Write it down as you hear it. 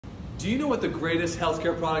Do you know what the greatest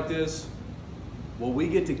healthcare product is? Well, we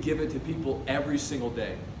get to give it to people every single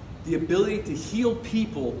day. The ability to heal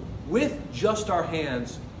people with just our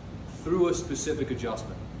hands through a specific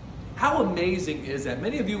adjustment. How amazing is that?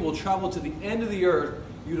 Many of you will travel to the end of the earth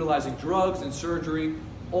utilizing drugs and surgery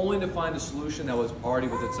only to find a solution that was already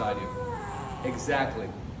within inside you. Exactly.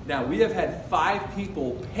 Now, we have had 5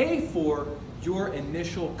 people pay for your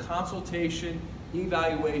initial consultation,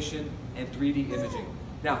 evaluation, and 3D imaging.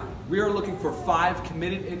 Now, we are looking for 5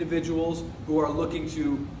 committed individuals who are looking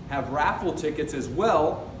to have raffle tickets as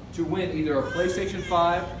well to win either a PlayStation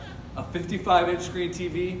 5, a 55-inch screen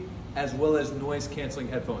TV, as well as noise-canceling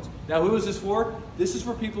headphones. Now, who is this for? This is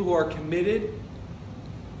for people who are committed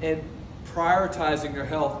and prioritizing their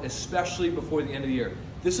health, especially before the end of the year.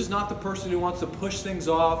 This is not the person who wants to push things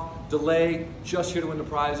off, delay, just here to win the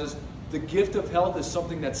prizes. The gift of health is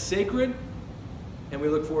something that's sacred, and we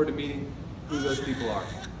look forward to meeting who those people are.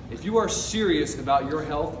 If you are serious about your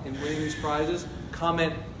health and winning these prizes,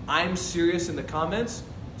 comment "I'm serious" in the comments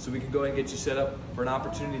so we can go ahead and get you set up for an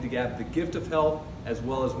opportunity to get the gift of health as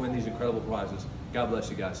well as win these incredible prizes. God bless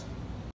you guys.